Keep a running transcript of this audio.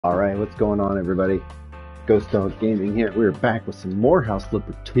All right, what's going on, everybody? Ghost Dog Gaming here. We're back with some more House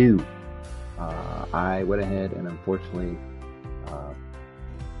Flipper 2. I went ahead and unfortunately uh,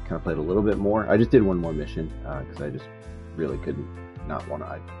 kind of played a little bit more. I just did one more mission because I just really couldn't not want to.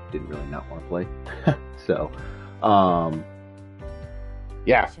 I didn't really not want to play. So, um,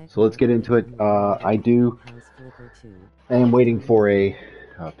 yeah. So let's get into it. I am waiting for a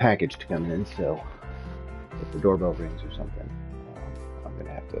package to come in. So if the doorbell rings or something, I'm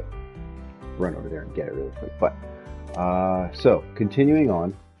gonna have to run over there and get it really quick. But so continuing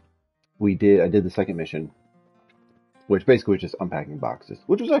on, I did the second mission, which basically was just unpacking boxes,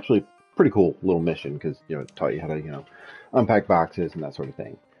 which was actually a pretty cool little mission because it taught you how to unpack boxes and that sort of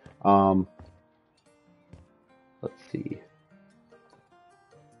thing. Um, let's see.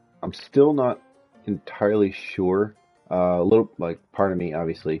 I'm still not entirely sure. A little like part of me,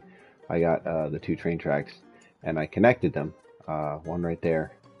 obviously, I got the two train tracks and I connected them, one right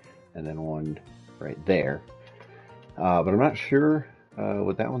there, and then one right there. But I'm not sure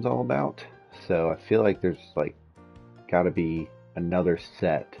what that one's all about. So I feel like there's like got to be another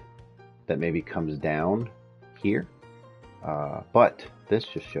set that maybe comes down here. But this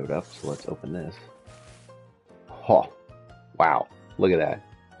just showed up, so let's open this. Oh, wow. Look at that.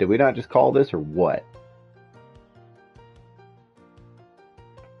 Did we not just call this or what?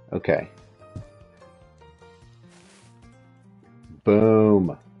 Okay.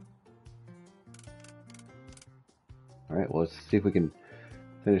 Boom. All right, well, let's see if we can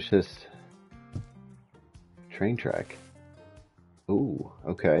finish this train track. Ooh,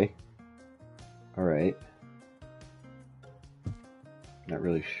 okay. All right. Not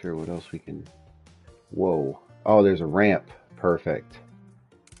really sure what else we can... Whoa. Oh, there's a ramp. Perfect.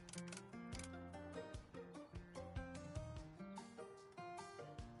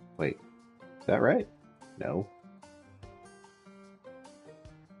 Wait, is that right? No.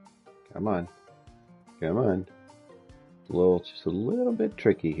 Come on. Come on. Just a little bit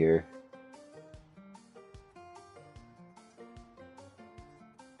tricky here.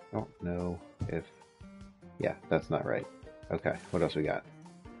 I don't know if... Yeah, that's not right. Okay, what else we got?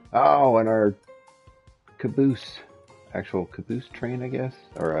 Oh, and our caboose. Actual caboose train, I guess?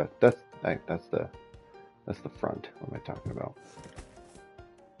 Or, that's the front. What am I talking about?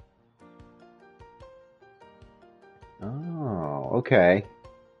 Oh, okay.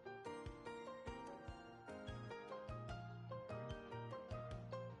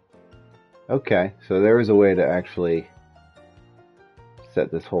 Okay, so there is a way to actually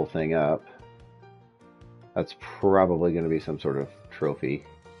set this whole thing up. That's probably going to be some sort of trophy.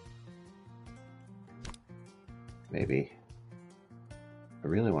 Maybe. I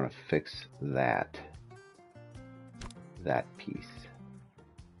really want to fix that piece.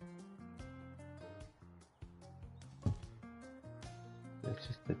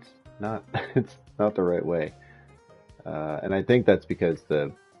 It's not it's not the right way. And I think that's because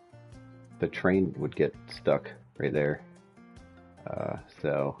the train would get stuck right there.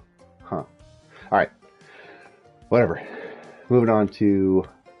 So, huh. All right. Whatever. Moving on to,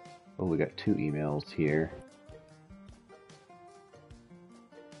 oh, we got two emails here.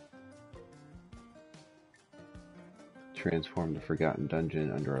 Transform the forgotten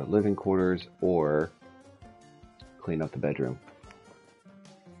dungeon under our living quarters, or clean up the bedroom.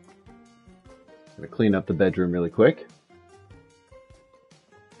 Gonna clean up the bedroom really quick.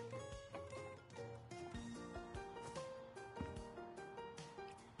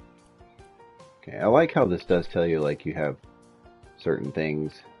 Okay, I like how this does tell you like you have certain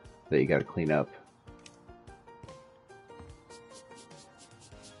things that you gotta clean up.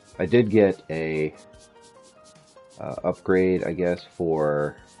 I did get a upgrade, I guess,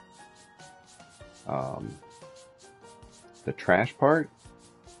 for the trash part.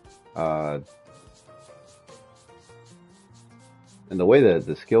 And the way that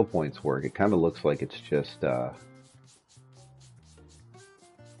the skill points work, it kind of looks like it's just a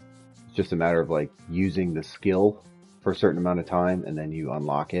matter of like using the skill for a certain amount of time, and then you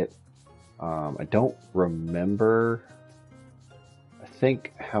unlock it. I don't remember. I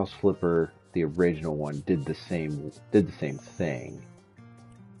think House Flipper, the original one, did the same thing.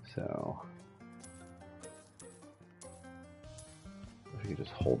 So if you could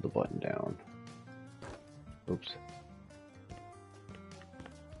just hold the button down. Oops.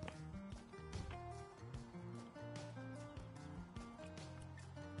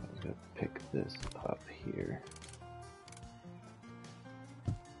 I'm gonna pick this up here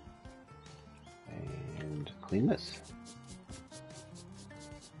and clean this.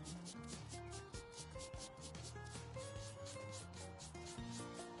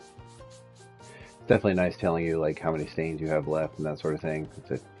 It's definitely nice telling you like how many stains you have left and that sort of thing.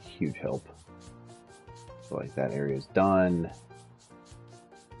 It's a huge help. So like that area is done.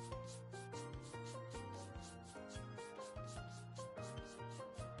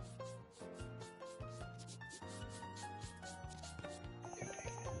 Okay,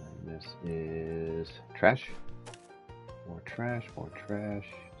 and this is trash. More trash, more trash.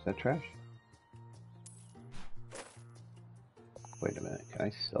 Is that trash? Wait a minute, can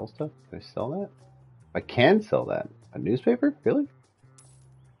I sell stuff? Can I sell that? I can sell that. A newspaper? Really?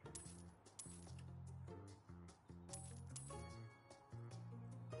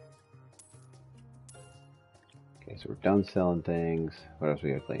 Okay, so we're done selling things. What else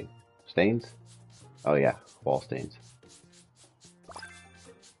we gotta clean? Stains? Oh yeah, wall stains.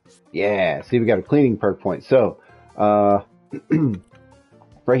 Yeah, see we got a cleaning perk point. So, right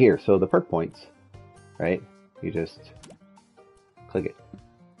here, so the perk points, right? You just click it.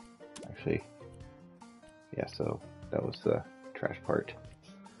 Actually, yeah, so that was the trash part.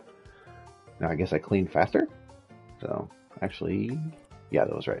 Now I guess I clean faster? So, actually, yeah,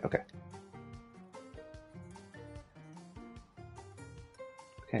 that was right, okay.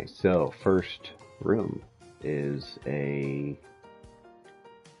 Okay, so first room is a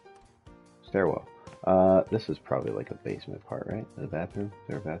stairwell. This is probably like a basement part, right? The bathroom? Is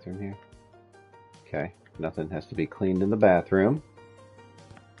there a bathroom here? Okay, nothing has to be cleaned in the bathroom.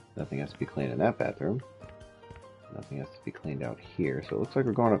 Nothing has to be cleaned in that bathroom. Nothing has to be cleaned out here. So it looks like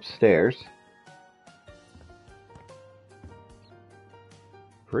we're going upstairs.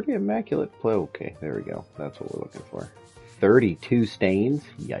 Pretty immaculate play. Okay, there we go. That's what we're looking for. 32 stains?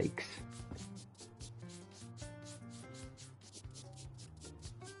 Yikes.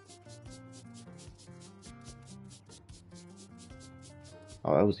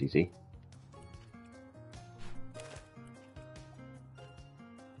 Oh, that was easy.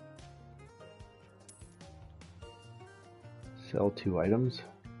 Sell 2 items.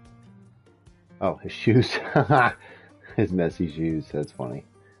 Oh, his shoes. His messy shoes. That's funny.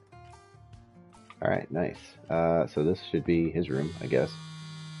 Alright, nice. So this should be his room, I guess.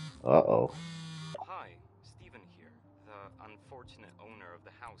 Uh-oh. Hi, Stephen here, the unfortunate owner of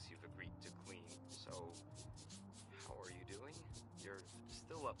the house you've agreed to clean. So, how are you doing? You're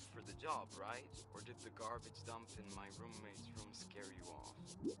still up for the job, right? Or did the garbage dump in my roommate's room scare you off?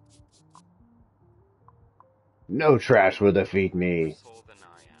 No trash will defeat More me. so than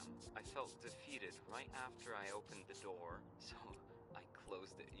I am. I felt defeated right after I opened the door, so I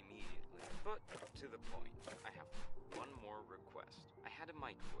closed it immediately. But to the point, I have one more request. I had a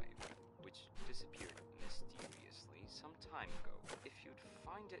microwave, which disappeared mysteriously some time ago. If you'd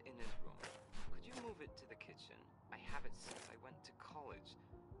find it in his room, could you move it to the kitchen? I have it since I went to college.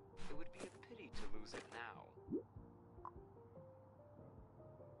 It would be a pity to lose it now.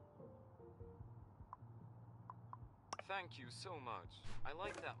 Thank you so much. I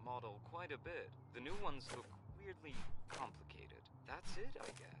like that model quite a bit. The new ones look weirdly complicated. That's it, I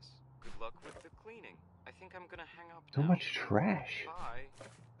guess. Good luck with the cleaning. I think I'm gonna hang up So now. much trash. Bye.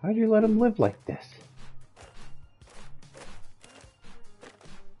 How'd you let him live like this?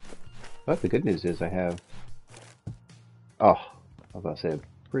 But the good news is I have... Oh, I was about to say a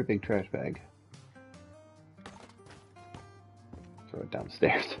pretty big trash bag. Throw it down the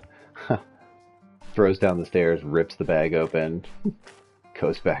stairs. Throws down the stairs, rips the bag open,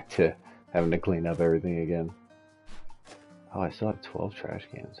 goes back to having to clean up everything again. Oh, I still have 12 trash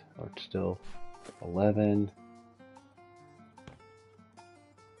cans. Or still 11.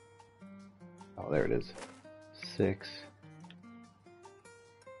 Oh, there it is. 6.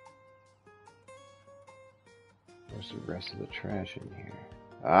 Where's the rest of the trash in here?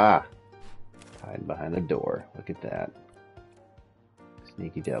 Ah! Hiding behind the door. Look at that.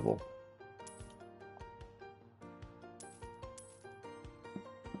 Sneaky devil.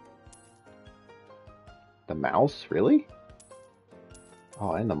 The mouse? Really?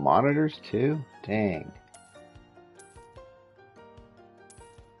 Oh, and the monitors too? Dang.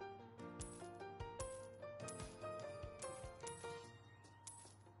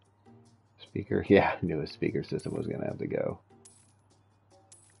 Speaker? Yeah, I knew his speaker system was gonna have to go.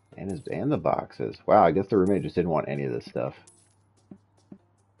 And the boxes. Wow, I guess the roommate just didn't want any of this stuff.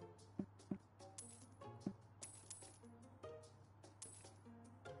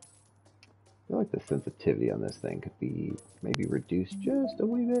 I feel like the sensitivity on this thing could be maybe reduced just a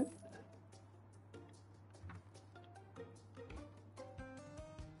wee bit.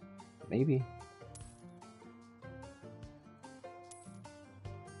 Maybe.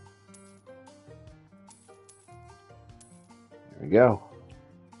 There we go.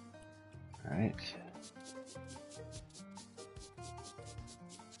 All right.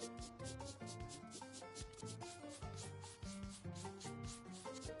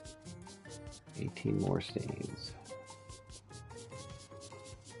 18 more stains.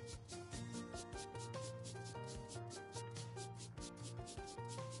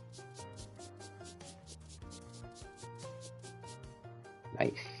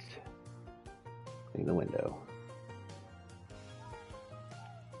 Nice. Clean the window.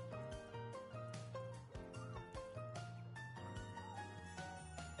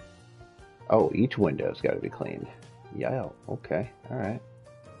 Oh, each window's got to be cleaned. Yeah, okay, alright.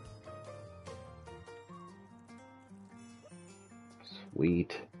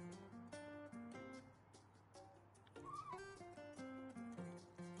 Sweet.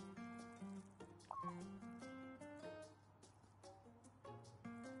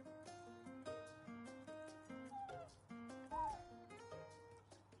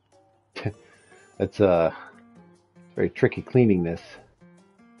 It's very tricky cleaning this.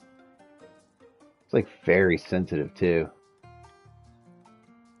 It's like very sensitive too.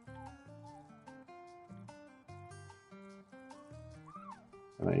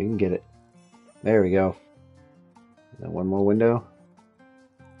 Alright, you can get it. There we go. And one more window.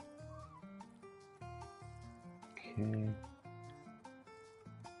 Okay.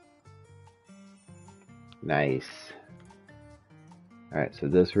 Nice. Alright, so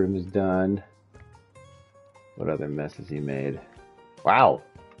this room is done. What other messes he made? Wow!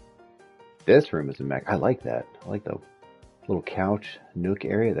 This room is a mech. I like that. I like the little couch nook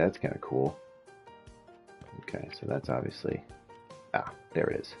area. That's kind of cool. Okay, so that's obviously... Ah, there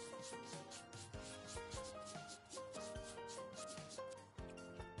it is.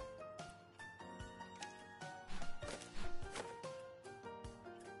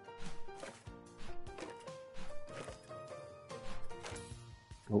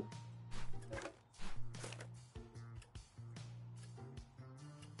 Oh.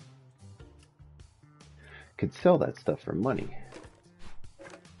 Could sell that stuff for money.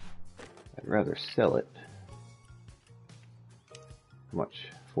 I'd rather sell it. How much?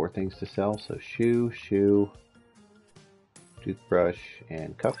 4 things to sell. So shoe, toothbrush,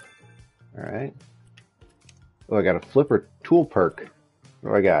 and cup. Alright. Oh, I got a flipper tool perk.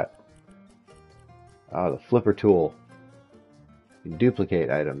 What do I got? Oh, the flipper tool. You can duplicate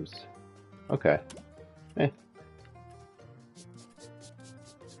items. Okay. Eh.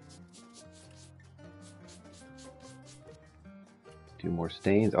 Two more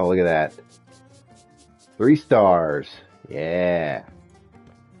stains. Oh, look at that. 3 stars. Yeah.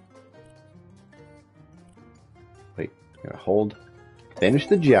 Wait, gotta hold. Finish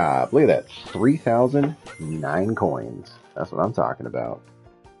the job. Look at that. 3,009 coins. That's what I'm talking about.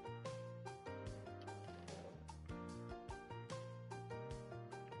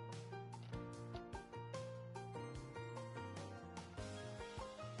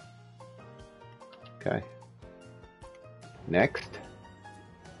 Okay. Next.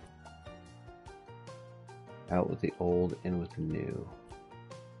 Out with the old, in with the new.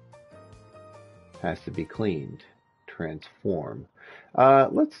 Has to be cleaned. Transform.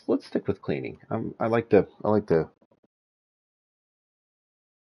 Let's stick with cleaning. I like to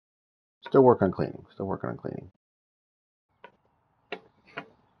still work on cleaning. Still working on cleaning.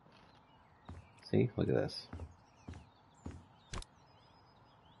 See, look at this.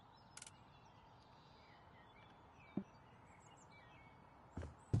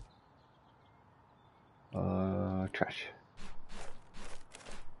 Trash.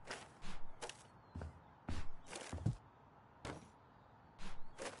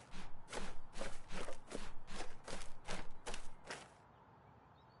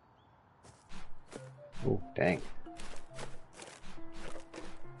 Oh, dang.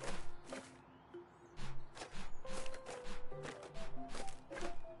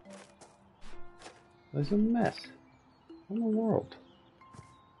 There's a mess. What in the world?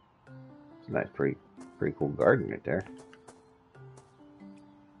 It's a nice, pretty cool garden right there.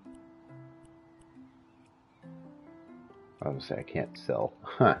 I was gonna say I can't sell.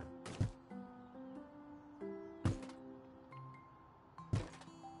 Huh.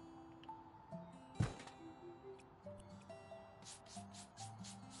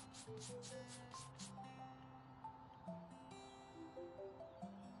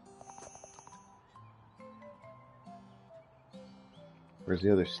 Where's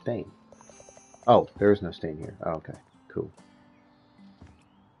the other stain? Oh, there is no stain here. Oh, okay, cool.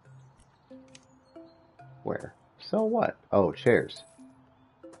 Where? Sell what? Oh, chairs.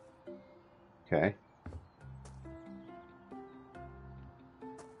 Okay.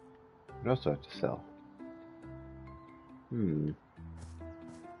 What else do I have to sell?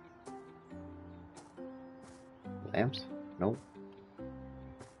 Lamps? Nope.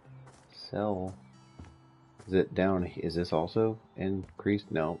 Sell Is it down? Is this also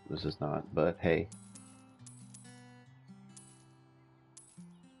increased? No, this is not, but hey.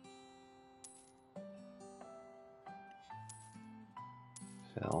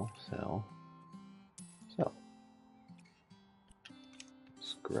 Sell, sell, sell.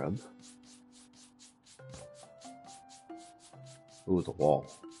 Scrub. Ooh, the wall.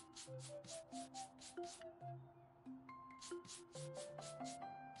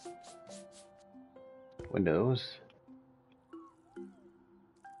 Windows.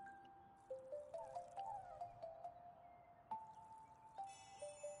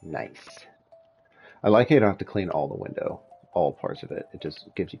 Nice. I like how you don't have to clean all the window, all parts of it. It just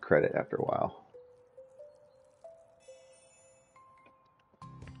gives you credit after a while.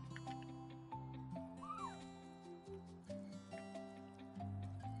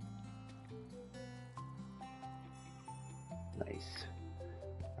 Nice.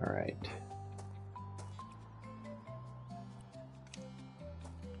 All right.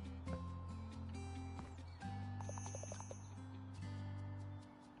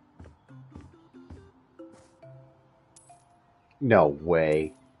 No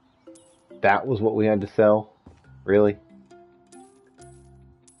way. That was what we had to sell? Really?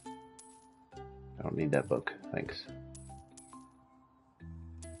 I don't need that book. Thanks.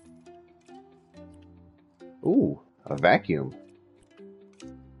 Ooh, a vacuum.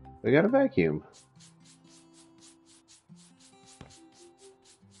 We got a vacuum.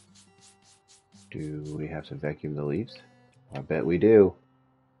 Do we have to vacuum the leaves? I bet we do.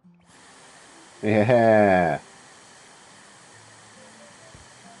 Yeah.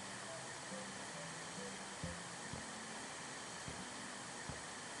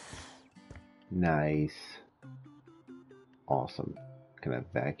 Nice. Awesome. Can I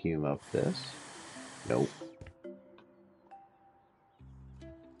vacuum up this? Nope.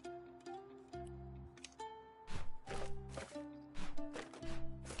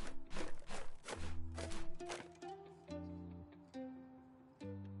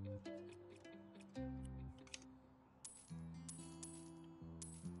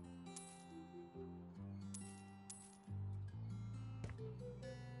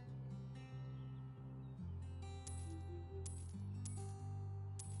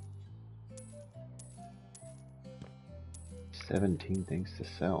 $17 things to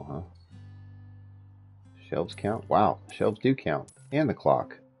sell, huh? Shelves count? Wow, shelves do count. And the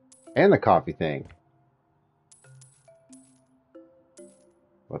clock. And the coffee thing.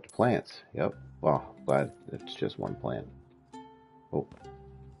 What the plants? Yep. Well, glad it's just one plant. Oh.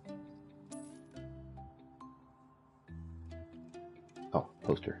 Oh,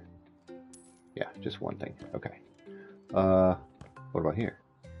 poster. Yeah, just one thing. Okay. What about here?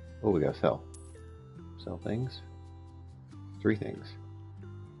 Oh, we gotta sell. Sell things. 3 things.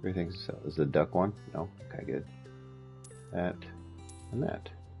 3 things to sell. Is the duck one? No. Okay, good. That and that.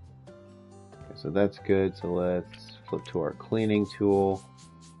 Okay, so that's good. So let's flip to our cleaning tool.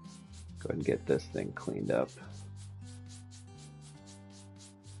 Go ahead and get this thing cleaned up.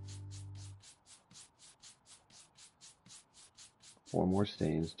 Four more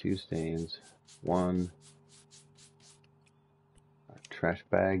stains, 2 stains, 1 trash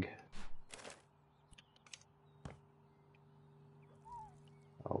bag.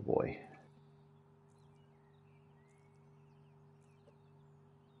 Oh boy.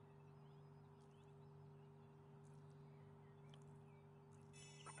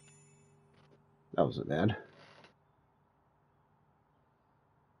 That wasn't bad.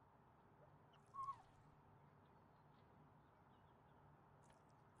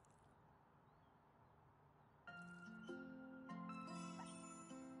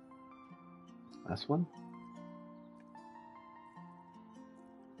 Last one.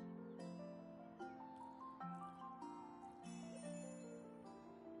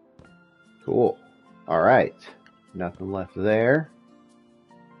 Cool. All right. Nothing left there.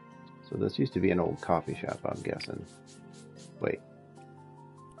 So this used to be an old coffee shop, I'm guessing. Wait.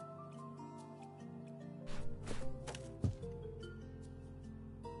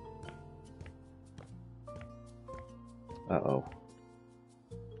 Uh-oh.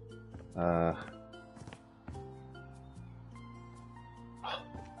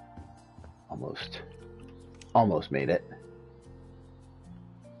 Almost made it.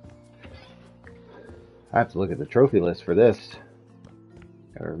 I have to look at the trophy list for this.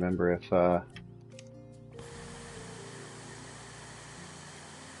 Gotta remember if, I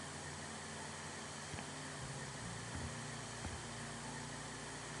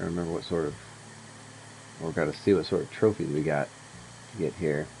remember what sort of, or gotta see what sort of trophies we got to get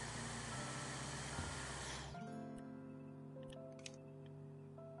here.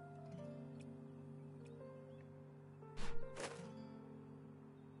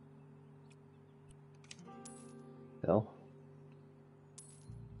 Sell.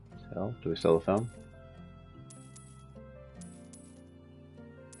 Sell. Do we sell the phone?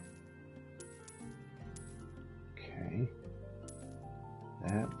 Okay.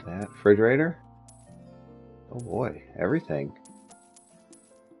 That. Refrigerator? Oh boy, everything.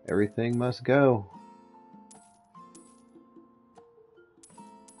 Everything must go.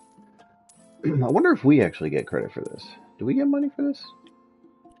 I wonder if we actually get credit for this. Do we get money for this?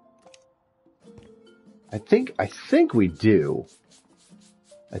 I think we do.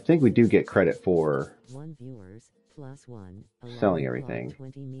 I think we do get credit for one viewers plus one selling everything.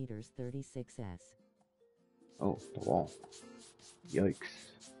 20 meters 36s. Oh, the wall. Yikes.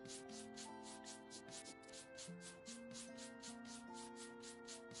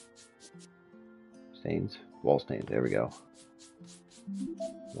 Stains. Wall stains. There we go.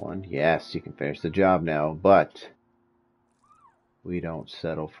 One. Yes, you can finish the job now, but we don't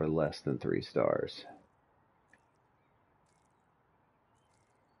settle for less than 3 stars.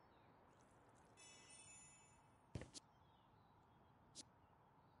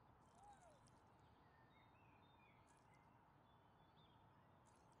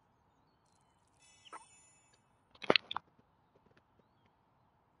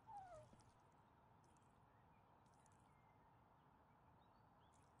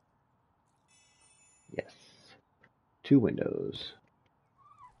 Yes. 2 windows.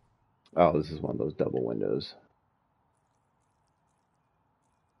 Oh, this is one of those double windows.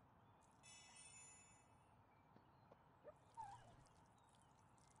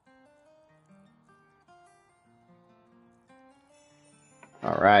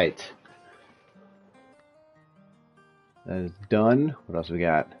 All right. That is done. What else we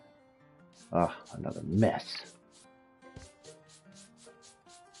got? Ah, another mess.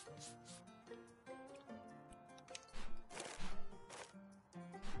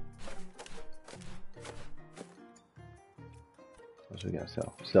 What else we got to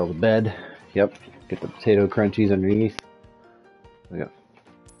sell? Sell the bed. Yep. Get the potato crunchies underneath. We got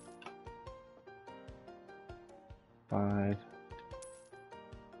 5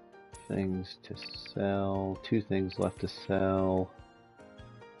 things to sell. 2 things left to sell.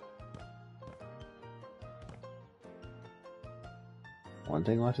 One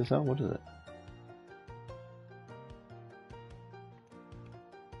thing left to sell? What is it?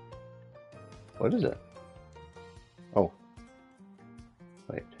 What is it? Oh.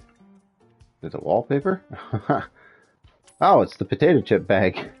 Wait. There's a wallpaper? Oh, it's the potato chip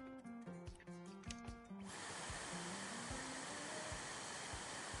bag.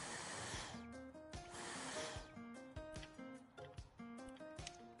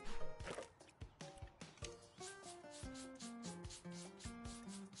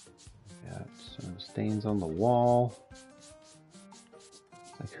 Got some stains on the wall.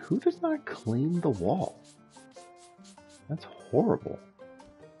 Like, who does not clean the wall? That's horrible.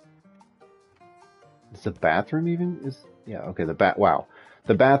 Is the bathroom even yeah, okay, wow.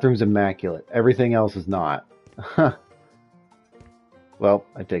 The bathroom's immaculate. Everything else is not. Well,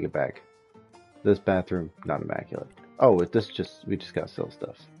 I take it back. This bathroom, not immaculate. Oh, we just gotta sell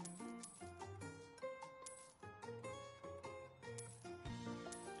stuff.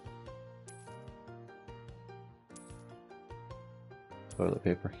 Toilet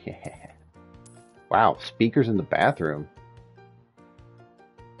paper, yeah. Wow, speakers in the bathroom.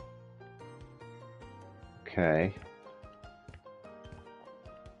 Okay.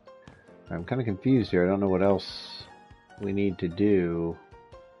 I'm kind of confused here. I don't know what else we need to do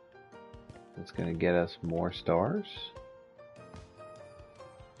that's going to get us more stars.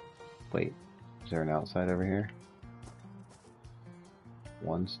 Wait, is there an outside over here?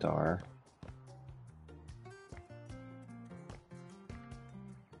 1 star.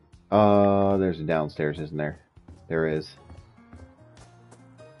 There's a downstairs, isn't there? There is.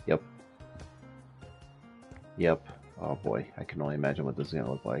 Yep. Yep. Oh boy, I can only imagine what this is going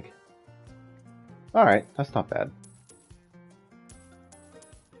to look like. Alright, that's not bad.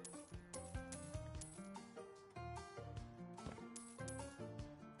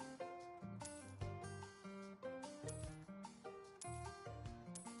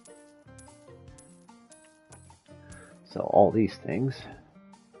 So all these things.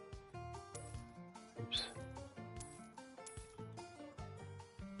 Oops.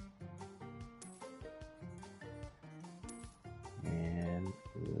 And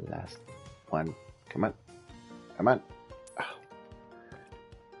last one. Come on. Come on. Oh.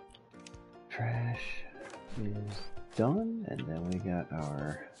 Trash is done. And then we got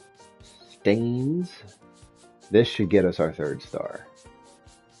our stains. This should get us our 3rd star.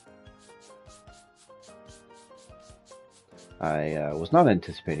 I was not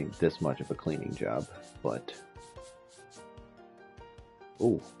anticipating this much of a cleaning job, but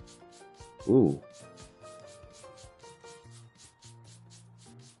Ooh. Ooh.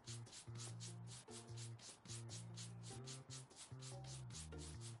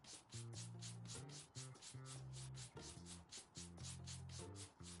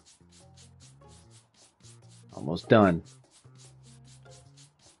 Almost done.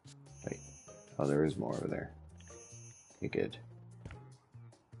 Wait. Oh, there is more over there. Okay, good.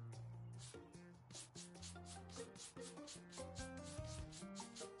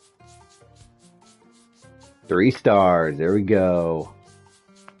 Three stars. There we go.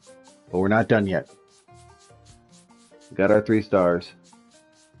 But we're not done yet. We got our 3 stars.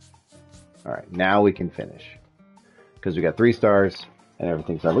 All right, now we can finish. Because we got 3 stars and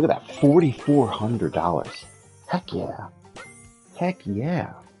everything's done. Look at that. $4,400. Heck yeah. Heck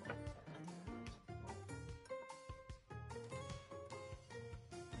yeah.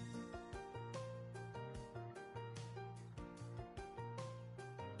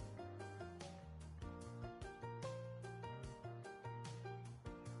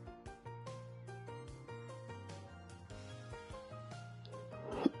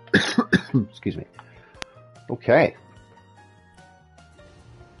 Excuse me. Okay.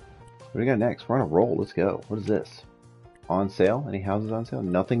 What do we got next? We're on a roll. Let's go. What is this? On sale? Any houses on sale?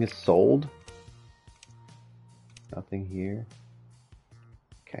 Nothing is sold? Nothing here.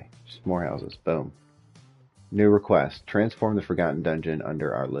 Okay. Just more houses. Boom. New request. Transform the Forgotten Dungeon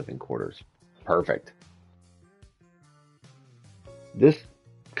under our living quarters. Perfect. This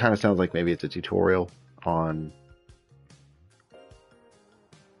kind of sounds like maybe it's a tutorial on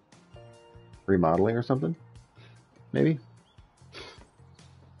remodeling or something. Maybe.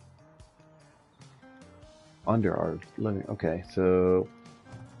 Under our living. Okay, so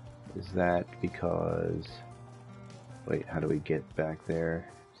is that because... Wait, how do we get back there?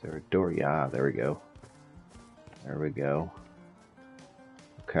 Is there a door? Yeah, there we go. There we go.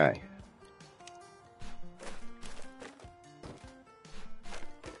 Okay.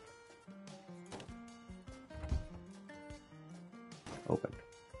 Open.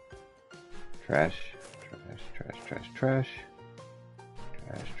 Trash. Trash, trash, trash, trash.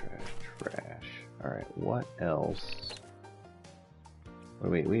 Trash, trash, trash. Alright, what else? Oh,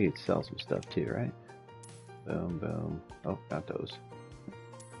 wait, we need to sell some stuff too, right? Boom, boom. Oh, not those.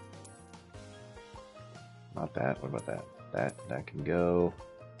 Not that. What about that? That can go.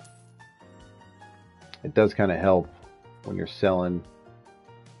 It does kind of help when you're selling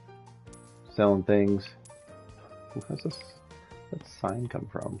things. Where's this? That sign come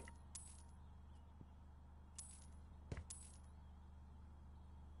from?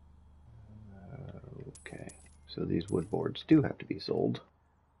 Okay, so these wood boards do have to be sold.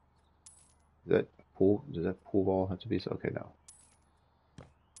 Does that pool ball have to be sold? Okay, no.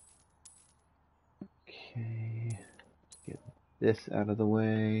 Okay, let's get this out of the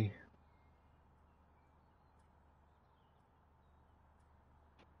way.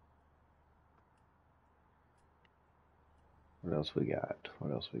 What else we got?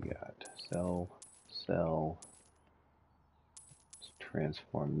 What else we got? Sell, sell. Let's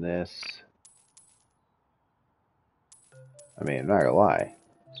transform this. I mean, I'm not gonna lie.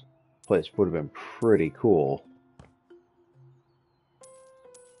 This place would have been pretty cool.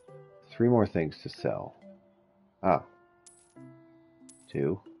 3 more things to sell. Ah.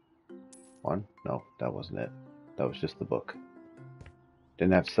 2. 1. No, that wasn't it. That was just the book.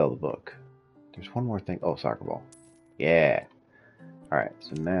 Didn't have to sell the book. There's one more thing. Oh, soccer ball. Yeah. Alright,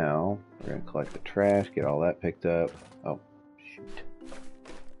 so now we're going to collect the trash, get all that picked up. Oh, shoot.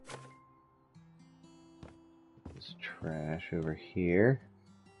 This trash over here.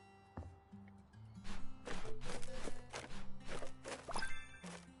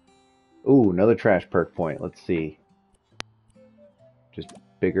 Ooh, another trash perk point. Let's see. Just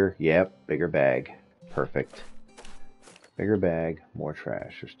bigger. Yep, bigger bag. Perfect. Bigger bag, more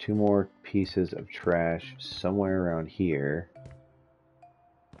trash. There's 2 more pieces of trash somewhere around here.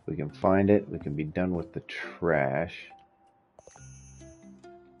 We can find it. We can be done with the trash.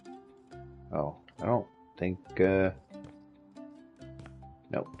 Oh, I don't think...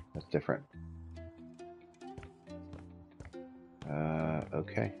 Nope, that's different.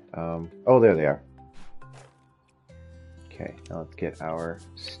 Okay. Oh, there they are. Okay, now let's get our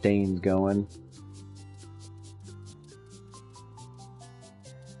stains going.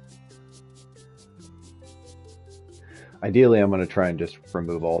 Ideally, I'm going to try and just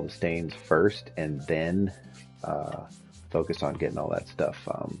remove all the stains first and then focus on getting all that stuff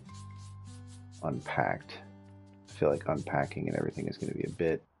unpacked. I feel like unpacking and everything is going to be a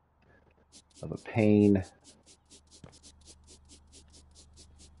bit of a pain.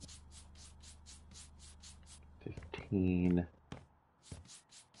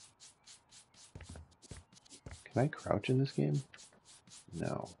 Can I crouch in this game?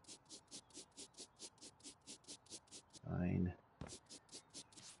 No. 9,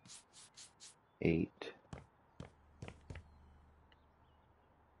 8.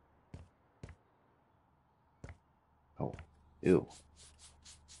 Oh, ew.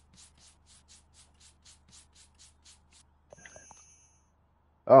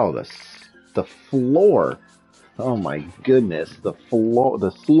 Oh, the floor. Oh my goodness, the floor,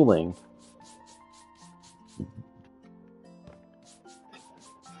 the ceiling.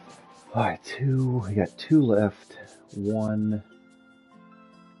 All right, 2. We got 2 left. 1.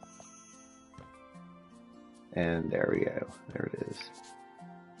 And there we go. There it is.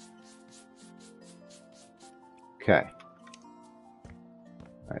 Okay.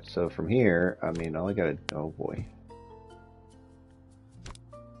 Alright, so from here, I mean, all I gotta... Oh, boy.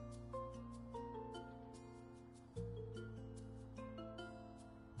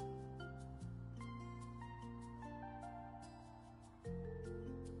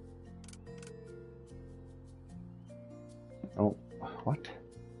 Oh, what?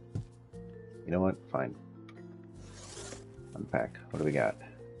 You know what? Fine. Unpack. What do we got?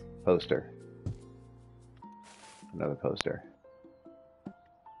 Poster. Another poster.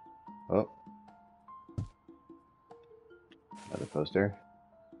 Oh. Another poster.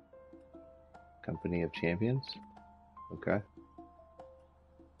 Company of Champions. Okay.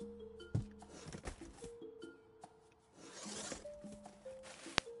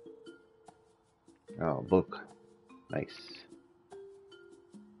 Oh, book. Nice.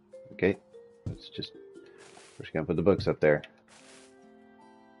 Okay. Let's just... We're just gonna put the books up there.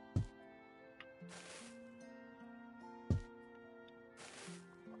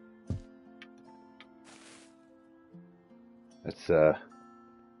 That's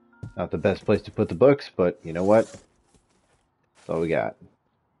not the best place to put the books, but you know what? That's all we got.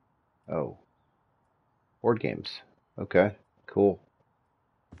 Oh. Board games. Okay. Cool.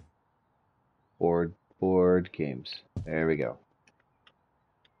 Board games. There we go.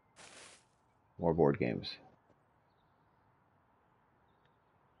 More board games.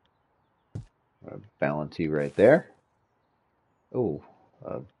 Balancey right there. Oh,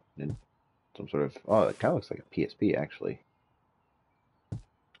 and some sort of... Oh, it kind of looks like a PSP, actually.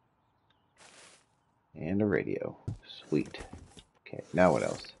 And a radio. Sweet. Okay, now what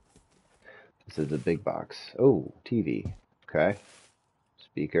else? This is the big box. Oh, TV. Okay.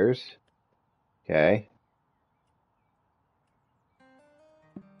 Speakers. Okay.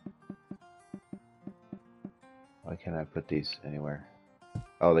 Why can't I put these anywhere?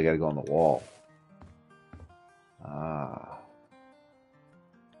 Oh, they gotta go on the wall. Ah.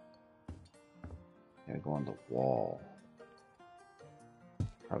 Gotta go on the wall.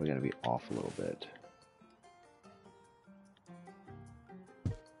 Probably gonna be off a little bit.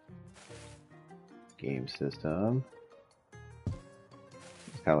 Game system.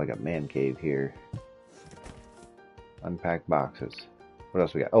 It's kind of like a man cave here. Unpack boxes. What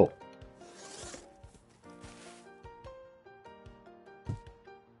else we got? Oh.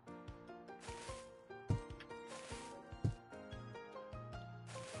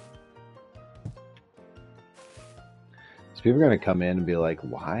 So people are going to come in and be like,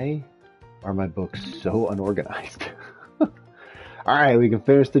 why are my books so unorganized? Alright, we can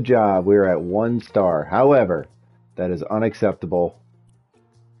finish the job. We're at 1 star. However, that is unacceptable.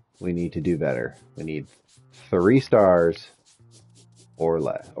 We need to do better. We need 3 stars or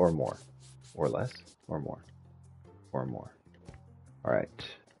less, or more. Or less, or more. Or more. Alright,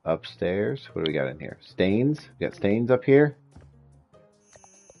 upstairs. What do we got in here? Stains. We got stains up here.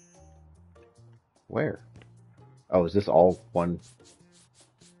 Where? Oh, is this all one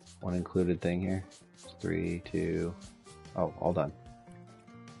included thing here? 3, 2... Oh, all done.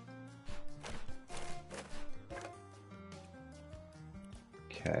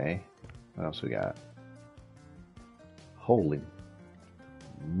 Okay. What else we got? Holy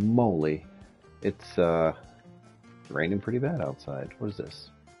moly. It's raining pretty bad outside. What is this?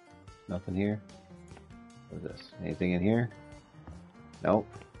 Nothing here? What is this? Anything in here? Nope.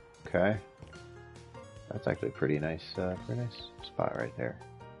 Okay. That's actually a pretty nice spot right there.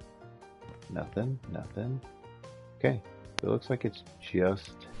 Nothing, nothing. Okay. It looks like it's just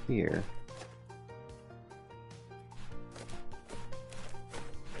here.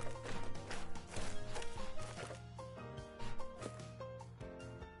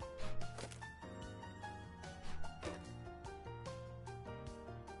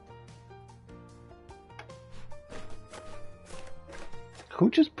 Who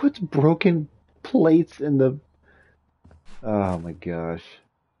just puts broken plates in the... Oh my gosh.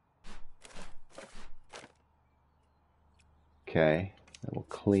 Okay, then we'll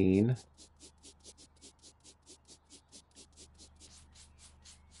clean.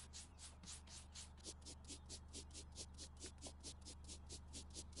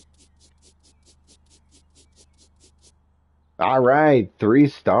 All right, 3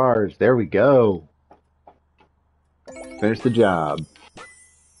 stars. There we go. Finish the job.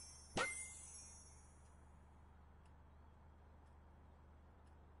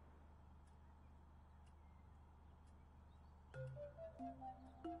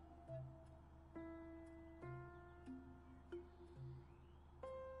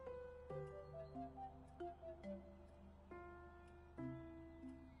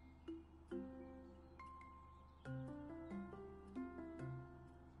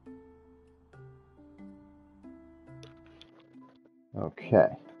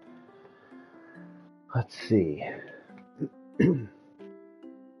 Okay. Let's see.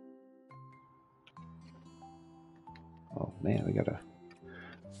 Oh man, we gotta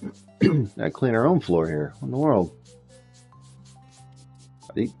clean our own floor here. What in the world?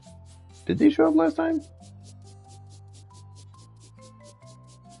 Did they show up last time?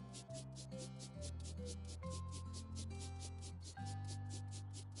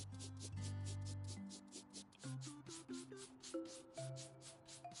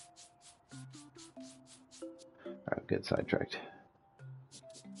 Alright, get sidetracked.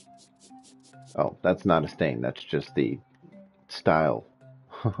 Oh, that's not a stain. That's just the style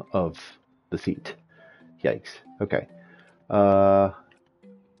of the seat. Yikes. Okay. Uh,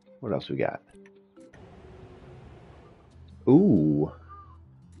 what else we got? Ooh,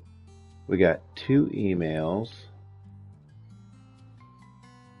 we got 2 emails.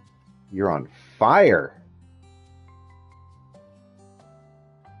 You're on fire.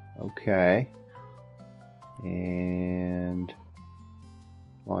 Okay. And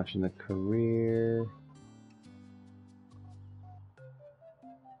launching the career.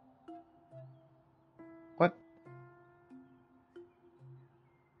 What?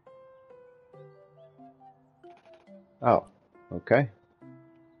 Oh, okay.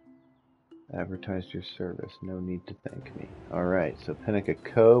 Advertised your service. No need to thank me. All right. So Pinnacle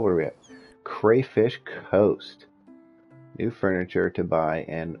Cove. Where are we at? Crayfish Coast. New furniture to buy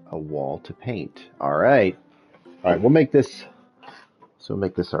and a wall to paint. All right. All right. We'll make this. So we'll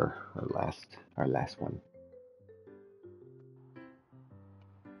make this our last one.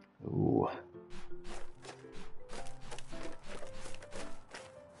 Ooh.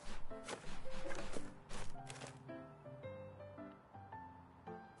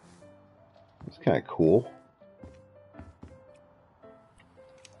 It's kind of cool.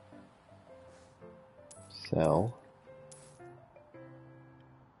 Sell.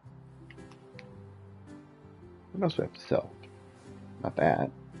 What else do we have to sell? Not that.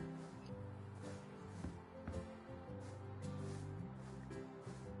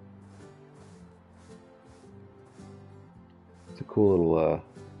 It's a cool little,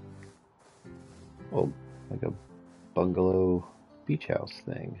 well, like a bungalow beach house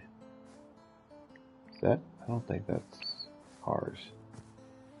thing. Is that? I don't think that's ours.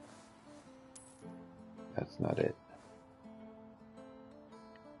 That's not it.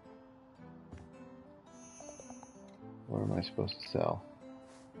 What am I supposed to sell?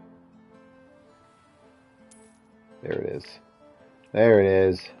 There it is. There it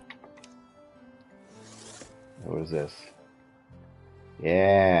is. What is this?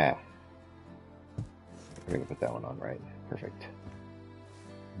 Yeah. We're gonna put that one on, right? Perfect.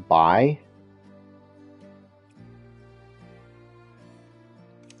 Buy.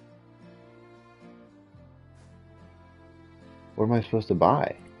 What am I supposed to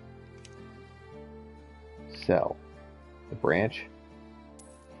buy? Sell. The branch.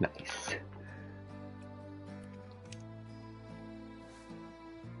 Nice.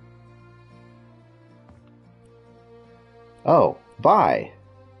 Oh, buy.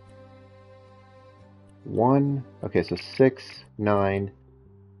 1. Okay, so 6, 9,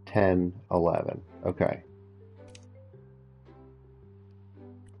 10, 11. Okay.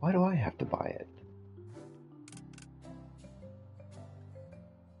 Why do I have to buy it?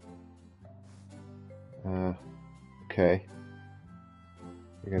 Okay.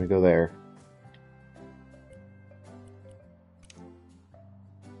 You're gonna go there.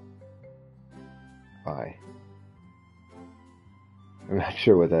 Buy. I'm not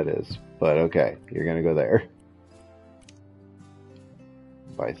sure what that is, but okay. You're gonna go there.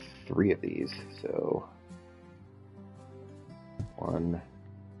 Buy 3 of these, so 1,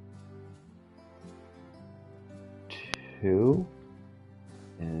 2,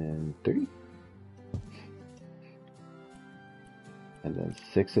 and 3. And then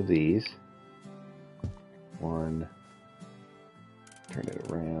 6 of these. 1. Turn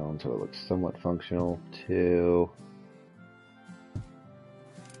it around so it looks somewhat functional. 2.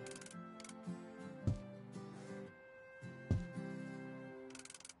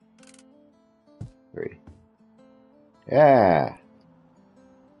 3. Yeah.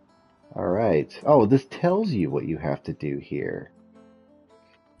 All right. Oh, this tells you what you have to do here.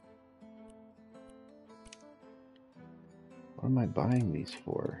 What am I buying these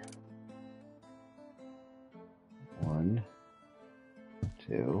for? 1,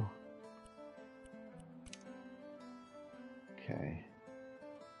 2. Okay.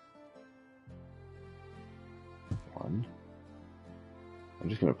 1. I'm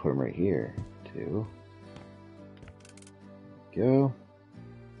just going to put them right here. 2. Go.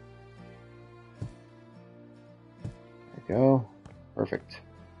 There we go. Perfect.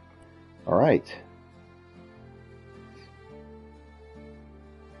 All right.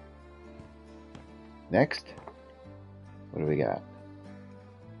 Next, what do we got?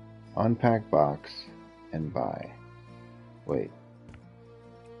 Unpack box and buy. Wait.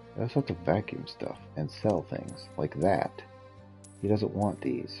 I also have to vacuum stuff and sell things like that. He doesn't want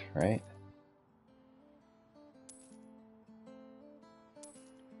these, right?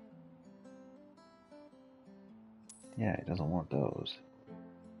 Yeah, he doesn't want those.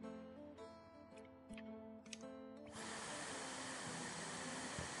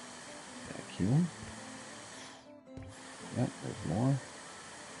 Vacuum. Yep, there's more.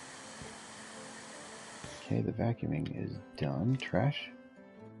 Okay, the vacuuming is done. Trash.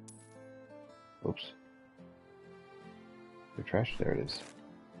 Oops. The trash, there it is.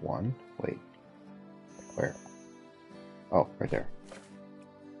 1. Wait. Where? Oh, right there.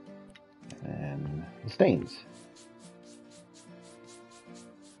 And the stains.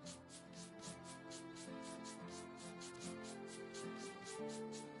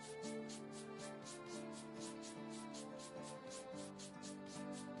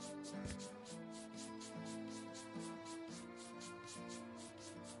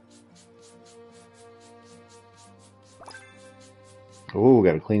 Ooh,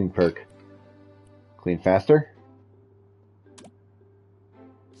 got a cleaning perk. Clean faster.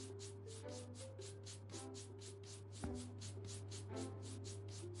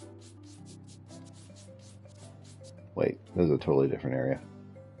 Wait, this is a totally different area.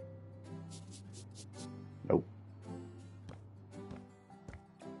 Nope.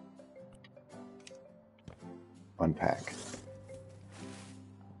 Unpack.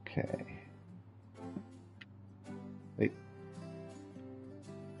 Okay. Wait.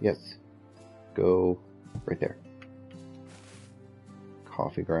 Yes. Go right there.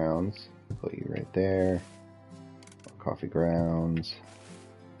 Coffee grounds. Put you right there. Coffee grounds.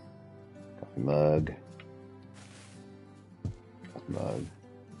 Coffee mug. Coffee mug.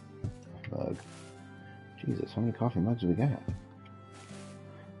 Coffee mug. Jesus, how many coffee mugs do we got?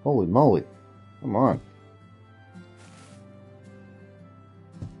 Holy moly. Come on.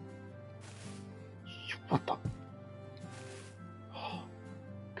 What the? Oh,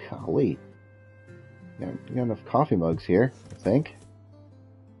 golly. You got enough coffee mugs here, I think.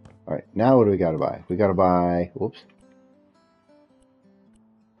 Alright, now what do we gotta buy? We gotta buy... Whoops.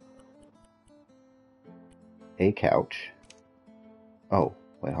 A couch. Oh,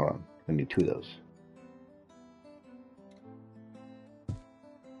 wait, hold on. I need 2 of those.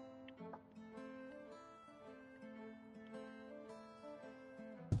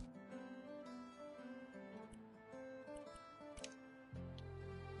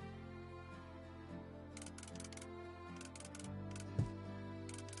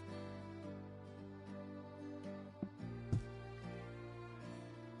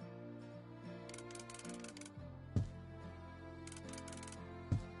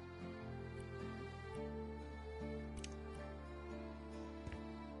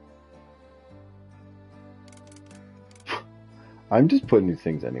 I'm just putting these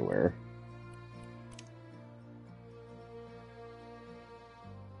things anywhere.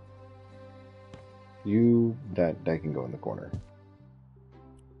 That can go in the corner.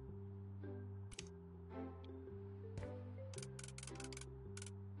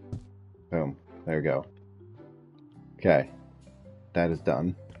 Boom. There we go. Okay. That is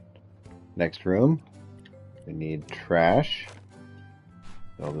done. Next room. We need trash.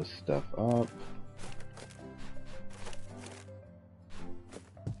 Fill this stuff up.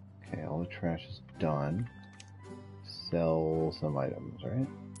 Okay, all the trash is done. Sell some items, right?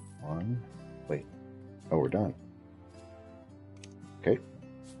 1. Wait. Oh, we're done. Okay.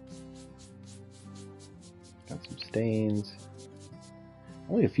 Got some stains.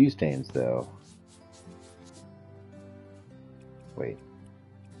 Only a few stains, though. Wait.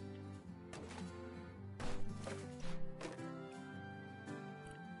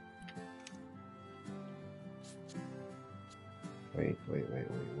 Wait.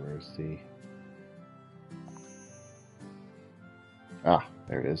 Where's the... Ah,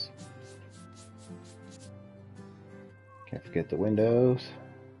 there it is. Can't forget the windows.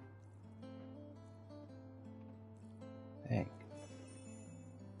 Dang.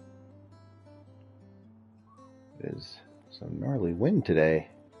 It is some gnarly wind today.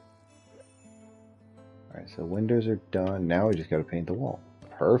 Alright, so windows are done. Now we just gotta paint the wall.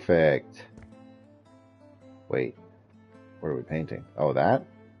 Perfect. Wait, what are we painting? Oh, that?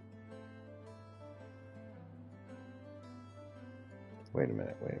 Wait a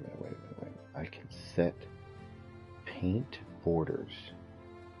minute. I can set paint borders.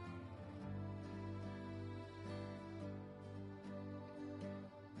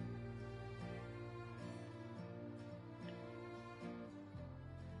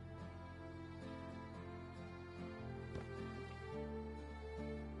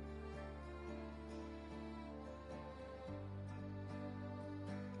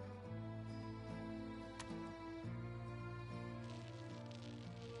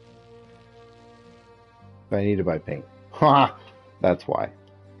 I need to buy paint. Ha! That's why.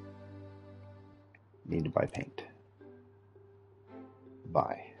 Need to buy paint.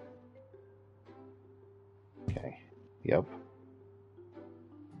 Buy. Okay. Yep.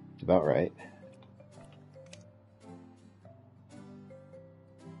 It's about right.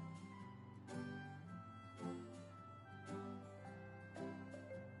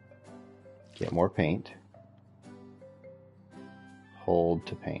 Get more paint. Hold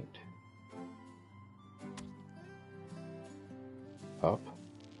to paint. Up.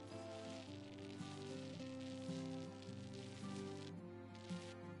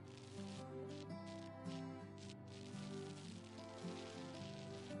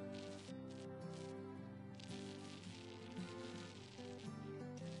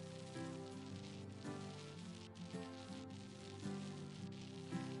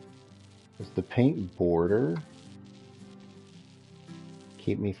 Does the paint border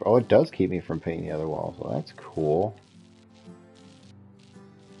keep me from... Oh, it does keep me from painting the other walls. Well, that's cool.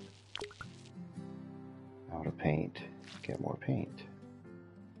 Out of paint. Get more paint.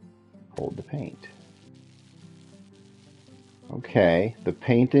 Hold the paint. Okay, the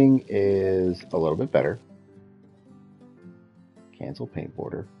painting is a little bit better. Cancel paint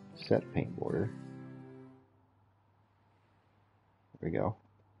border. Set paint border. There we go.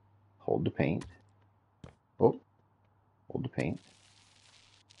 Hold the paint. Oh, hold the paint.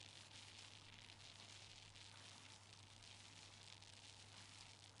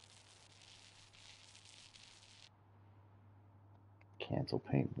 Cancel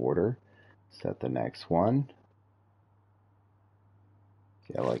paint border. Set the next one.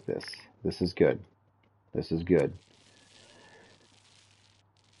 See, I like this. This is good. This is good.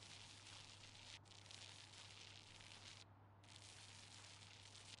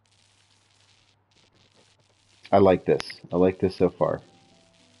 I like this. I like this so far.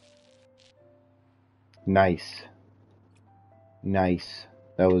 Nice. Nice.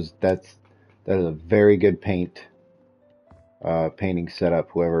 That is a very good painting setup.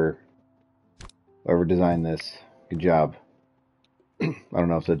 Whoever designed this, good job. I don't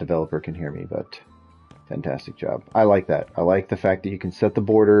know if the developer can hear me, but fantastic job. I like that. I like the fact that you can set the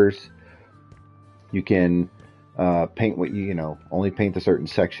borders. You can paint what you know, only paint the certain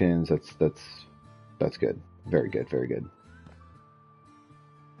sections. That's good. Very good. Very good.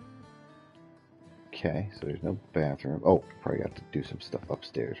 Okay, so there's no bathroom. Oh, probably got to do some stuff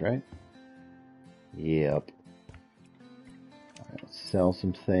upstairs, right? Yep. All right, let's sell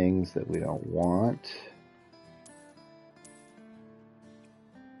some things that we don't want.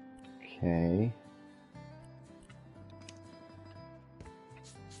 Okay.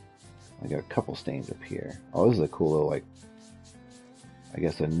 I got a couple stains up here. Oh, this is a cool little, like, I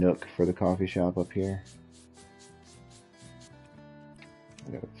guess a nook for the coffee shop up here.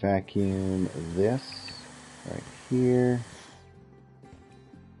 I gotta vacuum this right here.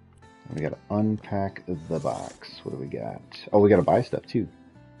 And we gotta unpack the box. What do we got? Oh, we gotta buy stuff too.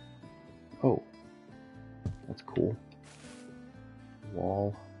 Oh, that's cool.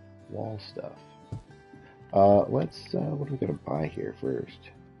 Wall stuff. What do we gotta buy here first?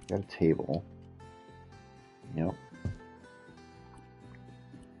 Got a table. Yep.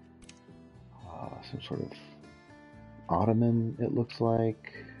 Some sort of ottoman, it looks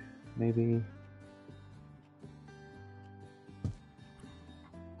like, maybe.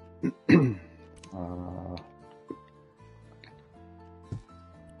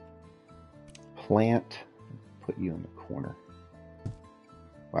 Plant, put you in the corner.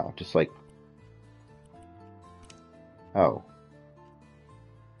 Wow, just like, oh.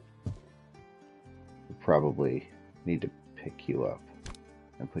 We probably need to pick you up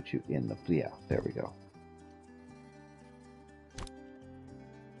and put you in the, yeah, there we go.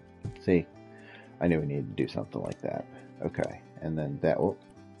 See, I knew we needed to do something like that. Okay, and then that will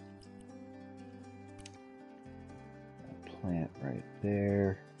plant right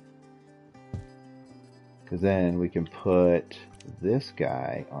there. Because then we can put this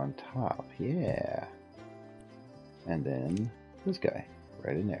guy on top. Yeah. And then this guy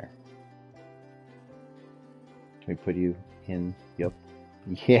right in there. Can we put you in? Yep.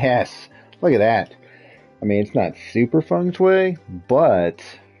 Yes. Look at that. I mean, it's not super feng shui, but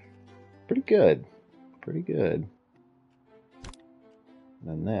pretty good. Pretty good.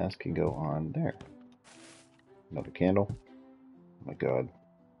 And then this can go on there. Another candle. Oh my god.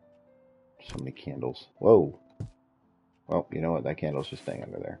 So many candles. Whoa. Well, you know what? That candle's just staying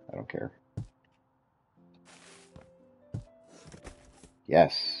under there. I don't care.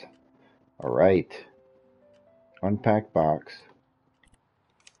 Yes. All right. Unpack box.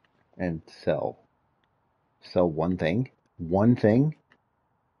 And sell. Sell one thing? One thing?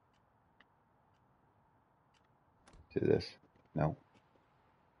 Do this. No.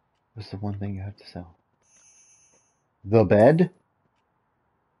 What's the one thing you have to sell? The bed?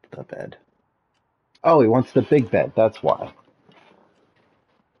 The bed. Oh, he wants the big bed. That's why.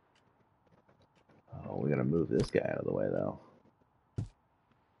 Oh, we gotta move this guy out of the way, though.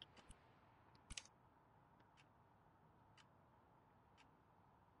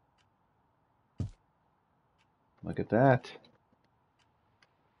 Look at that.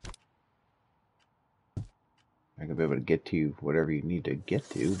 I could be able to get to whatever you need to get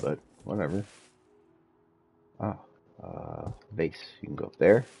to, but whatever. Ah, vase. You can go up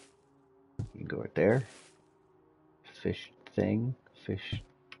there. You can go right there. Fish thing. Fish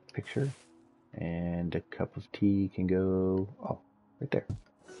picture. And a cup of tea can go, oh, right there.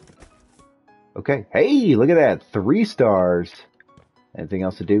 Okay. Hey, look at that. 3 stars. Anything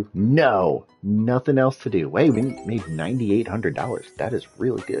else to do? No, nothing else to do. Wait, we made $9,800. That is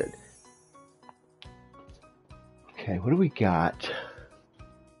really good. Okay, what do we got?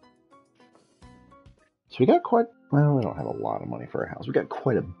 So we got quite, well, we don't have a lot of money for a house. We got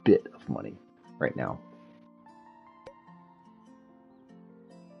quite a bit of money right now.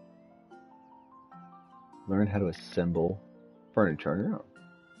 Learn how to assemble furniture.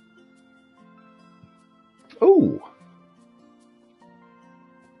 Oh!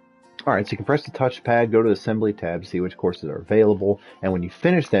 Alright, so you can press the touchpad, go to the assembly tab, see which courses are available, and when you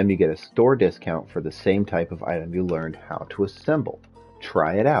finish them, you get a store discount for the same type of item you learned how to assemble.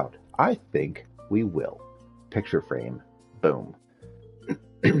 Try it out. I think we will. Picture frame. Boom.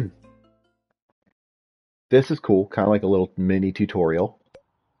 This is cool, kind of like a little mini tutorial.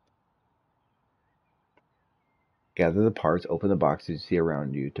 Gather the parts, open the boxes you see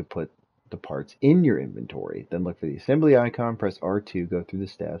around you to put the parts in your inventory. Then look for the assembly icon, press R2, go through the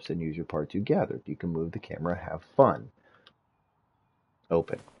steps, and use your parts you gathered. You can move the camera, have fun.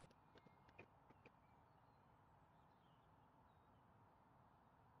 Open.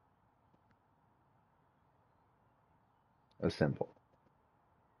 Assemble.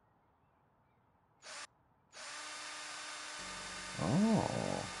 Oh.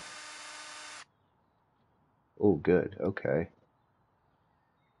 Oh, good. Okay.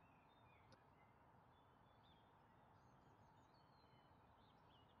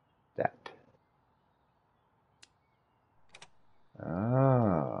 That.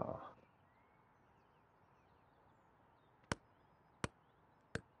 Ah.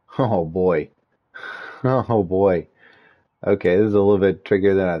 Oh boy. Oh boy. Okay, this is a little bit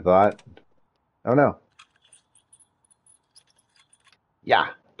trickier than I thought. Oh no. Yeah,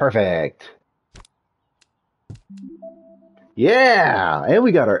 perfect. Yeah, and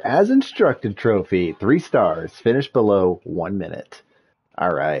we got our as instructed trophy. 3 stars. Finished below 1 minute.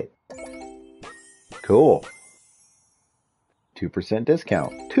 All right. Cool. 2%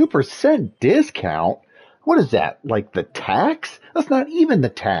 discount. 2% discount? What is that? Like the tax? That's not even the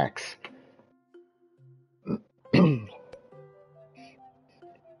tax.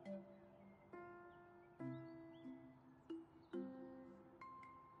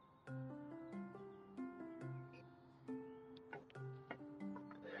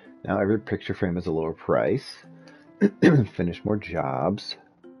 Now every picture frame is a lower price. Finish more jobs.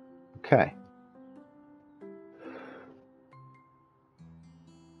 Okay.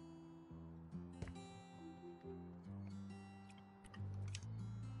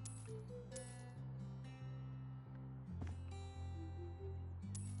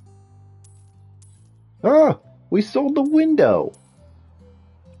 Oh, we sold the window.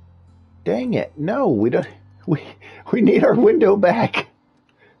 Dang it. No, we don't. We need our window back.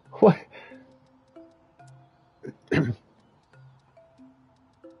 What?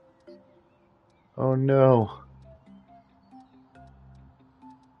 Oh no.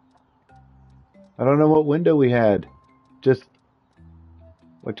 I don't know what window we had. Just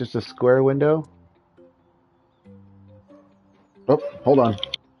just a square window? Oh, hold on.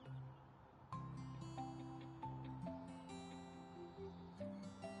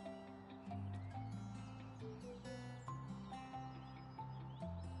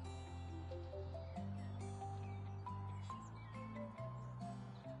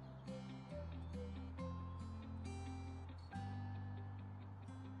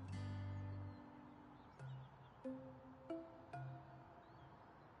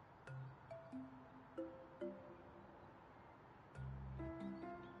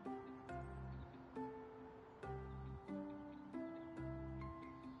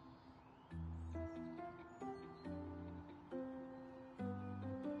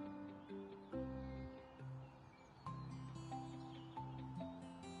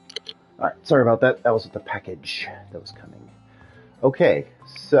 All right, sorry about that. That was the package that was coming. Okay,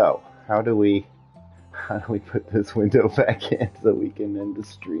 so how do we put this window back in so we can end the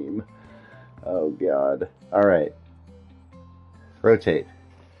stream? Oh God! All right, rotate.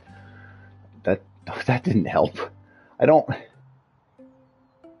 That that didn't help. I don't.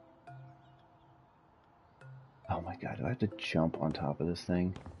 Oh my God! Do I have to jump on top of this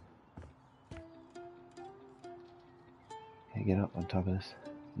thing? Can I get up on top of this?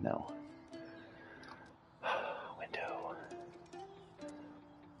 No. Window.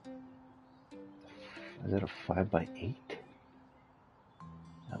 Is that a 5x8?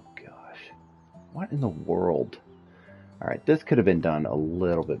 Oh gosh. What in the world? Alright, this could have been done a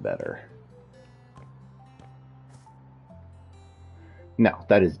little bit better. No,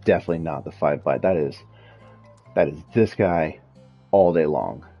 that is definitely not the 5x. That is this guy all day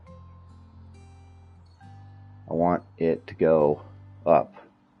long. I want it to go up.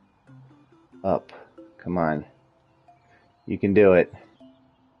 Up. Come on. You can do it.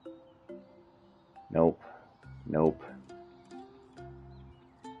 Nope. Nope.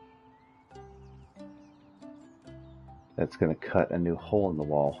 That's going to cut a new hole in the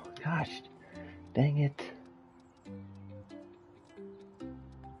wall. Gosh, dang it.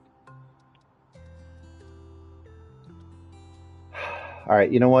 All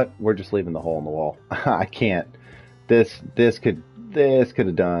right, you know what? We're just leaving the hole in the wall. I can't. This could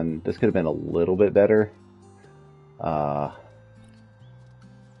have been a little bit better.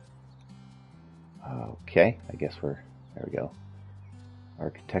 Okay, I guess there we go.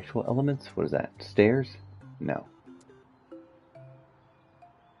 Architectural elements? What is that? Stairs? No.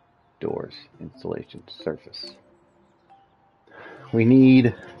 Doors, installation, surface. We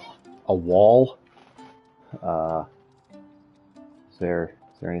need a wall. Is there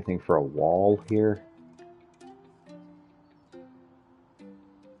anything for a wall here?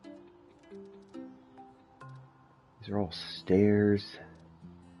 These are all stairs,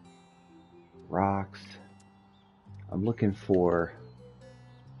 rocks. I'm looking for,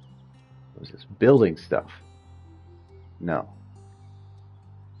 what is this? Building stuff. No.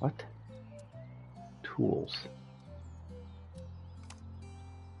 What? Tools.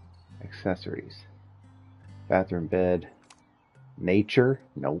 Accessories. Bathroom, bed. Nature?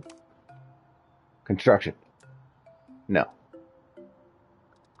 Nope. Construction? No.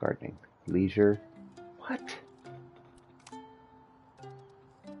 Gardening. Leisure? What?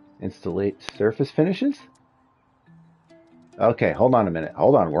 Installate surface finishes? Okay, hold on a minute.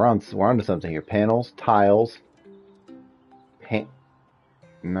 Hold on, we're on to something here. Panels, tiles.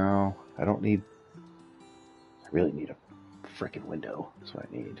 No, I don't need. I really need a frickin' window. That's what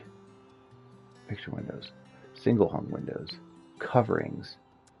I need. Picture windows, single hung windows, coverings.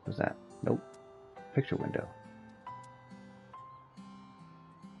 What's that? Nope. Picture window.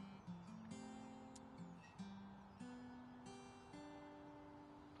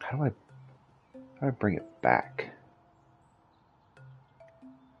 How do I bring it back?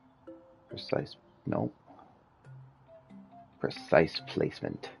 Precise. Nope. Precise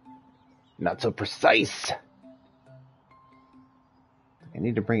placement. Not so precise. I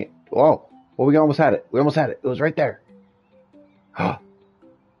need to bring it. Whoa. Well, we almost had it. We almost had it. It was right there.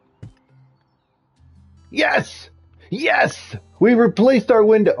 Yes! Yes! We replaced our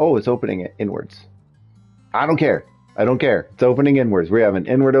window. Oh, it's opening it inwards. I don't care. I don't care. It's opening inwards. We have an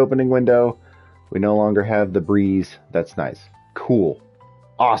inward opening window. We no longer have the breeze. That's nice. Cool.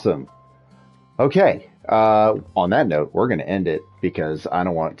 Awesome. Okay. On that note, we're going to end it because I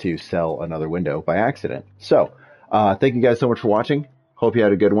don't want to sell another window by accident. So, thank you guys so much for watching. Hope you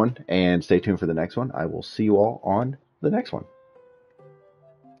had a good one, and stay tuned for the next one. I will see you all on the next one.